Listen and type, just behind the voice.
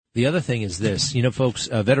The other thing is this, folks,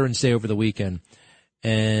 Veterans Day over the weekend,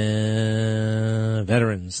 and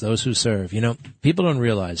veterans, those who serve, people don't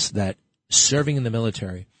realize that serving in the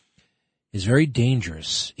military is very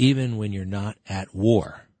dangerous, even when you're not at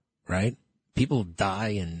war, right? People die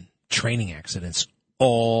in training accidents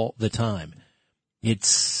all the time.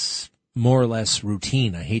 It's more or less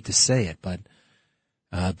routine. I hate to say it, but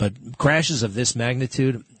crashes of this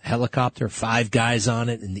magnitude, helicopter, 5 guys on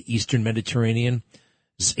it in the Eastern Mediterranean.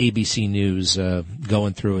 This is ABC News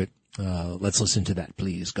going through it. Let's listen to that,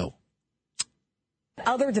 please. Go.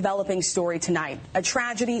 Other developing story tonight, a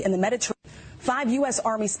tragedy in the Mediterranean. 5 U.S.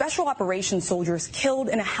 Army Special Operations soldiers killed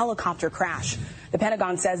in a helicopter crash. The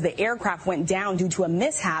Pentagon says the aircraft went down due to a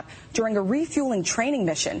mishap during a refueling training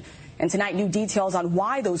mission. And tonight, new details on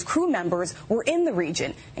why those crew members were in the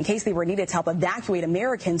region in case they were needed to help evacuate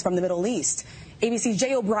Americans from the Middle East. ABC's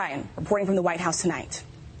Jay O'Brien reporting from the White House tonight.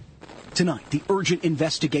 Tonight, the urgent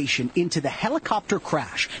investigation into the helicopter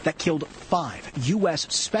crash that killed 5 U.S.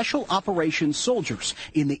 Special Operations soldiers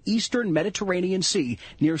in the Eastern Mediterranean Sea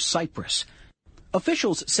near Cyprus.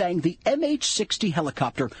 Officials saying the MH-60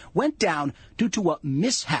 helicopter went down due to a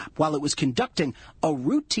mishap while it was conducting a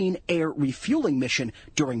routine air refueling mission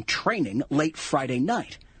during training late Friday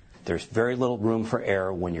night. There's very little room for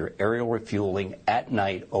error when you're aerial refueling at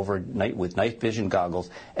night, overnight with night vision goggles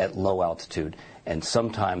at low altitude. And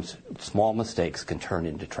sometimes small mistakes can turn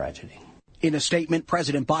into tragedy. In a statement,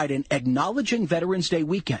 President Biden acknowledging Veterans Day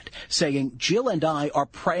weekend, saying Jill and I are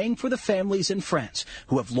praying for the families and friends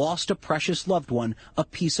who have lost a precious loved one, a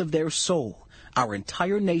piece of their soul. Our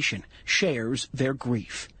entire nation shares their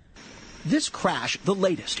grief. This crash, the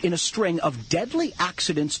latest in a string of deadly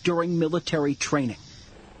accidents during military training.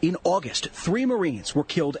 In August, 3 Marines were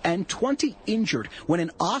killed and 20 injured when an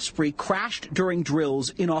Osprey crashed during drills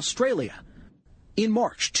in Australia. In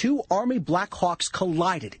March, 2 Army Black Hawks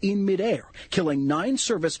collided in midair, killing 9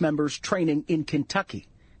 service members training in Kentucky.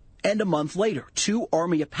 And a month later, 2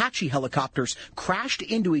 Army Apache helicopters crashed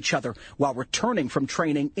into each other while returning from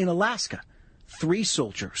training in Alaska. 3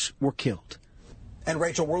 soldiers were killed. And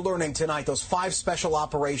Rachel, we're learning tonight those 5 special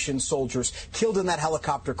operations soldiers killed in that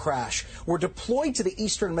helicopter crash were deployed to the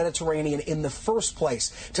Eastern Mediterranean in the first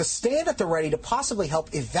place to stand at the ready to possibly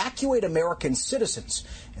help evacuate American citizens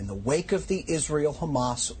in the wake of the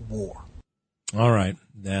Israel-Hamas war. All right.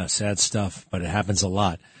 Yeah, sad stuff, but it happens a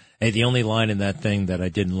lot. Hey, the only line in that thing that I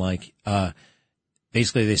didn't like,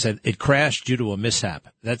 basically they said it crashed due to a mishap.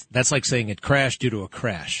 That's like saying it crashed due to a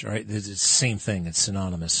crash, right? It's the same thing. It's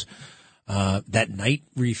synonymous. That night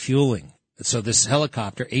refueling. So this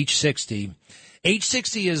helicopter, H-60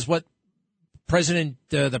 is what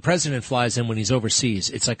the president flies in when he's overseas.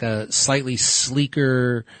 It's like a slightly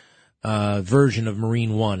sleeker, version of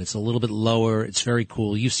Marine One. It's a little bit lower. It's very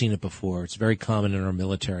cool. You've seen it before. It's very common in our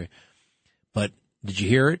military. But did you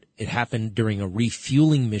hear it? It happened during a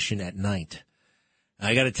refueling mission at night.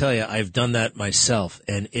 I got to tell you, I've done that myself,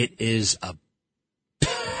 and it is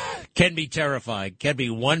can be terrifying, can be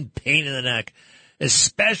one pain in the neck,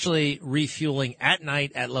 especially refueling at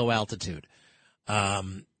night at low altitude.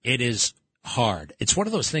 It is hard. It's one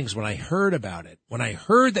of those things when I heard about it, when I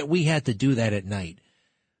heard that we had to do that at night,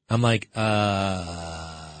 I'm like,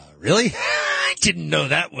 really? I didn't know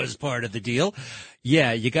that was part of the deal.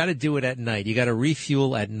 Yeah, you got to do it at night. You got to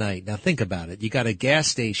refuel at night. Now think about it. You got a gas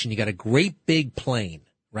station. You got a great big plane,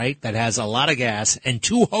 right, that has a lot of gas and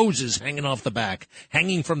 2 hoses hanging off the back,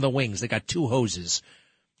 hanging from the wings. They got 2 hoses.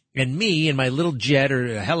 And me in my little jet or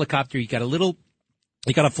a helicopter, you got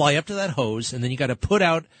to fly up to that hose, and then you got to put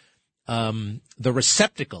out the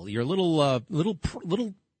receptacle, your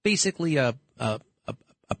little basically a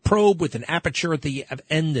probe with an aperture at the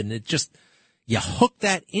end, and you hook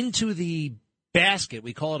that into the basket.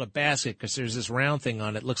 We call it a basket because there's this round thing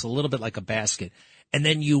on it. It looks a little bit like a basket. And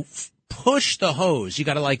then you push the hose. You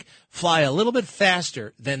got to fly a little bit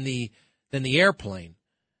faster than the airplane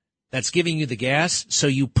that's giving you the gas. So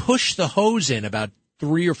you push the hose in about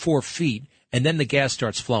 3 or 4 feet, and then the gas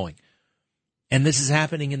starts flowing. And this is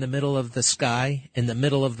happening in the middle of the sky, in the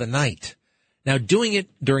middle of the night. Now, doing it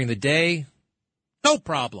during the day, no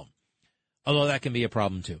problem. Although that can be a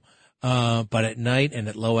problem too. But at night and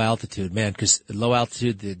at low altitude, man, because at low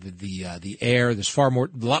altitude, the air, there's a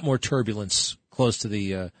lot more turbulence close to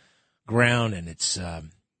the ground, and it's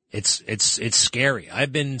scary.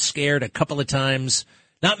 I've been scared a couple of times,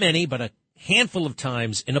 not many, but a handful of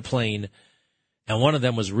times in a plane, and one of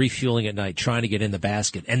them was refueling at night, trying to get in the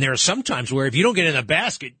basket. And there are some times where if you don't get in the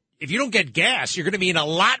basket, if you don't get gas, you're going to be in a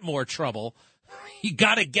lot more trouble. You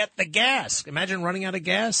got to get the gas. Imagine running out of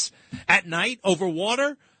gas at night over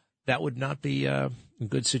water. That would not be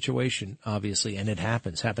good situation, obviously, and it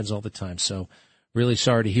happens all the time. So really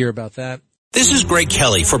sorry to hear about that. This is Greg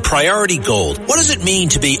Kelly for Priority Gold. What does it mean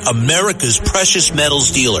to be America's precious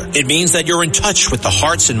metals dealer? It means that you're in touch with the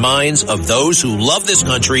hearts and minds of those who love this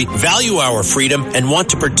country, value our freedom, and want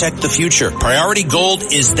to protect the future. Priority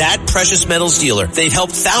Gold is that precious metals dealer. They've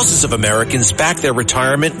helped thousands of Americans back their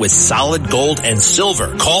retirement with solid gold and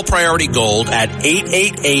silver. Call Priority Gold at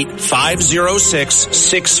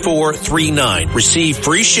 888-506-6439. Receive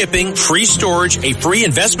free shipping, free storage, a free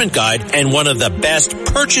investment guide, and one of the best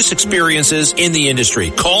purchase experiences in the industry.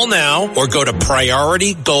 Call now or go to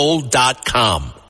PriorityGold.com.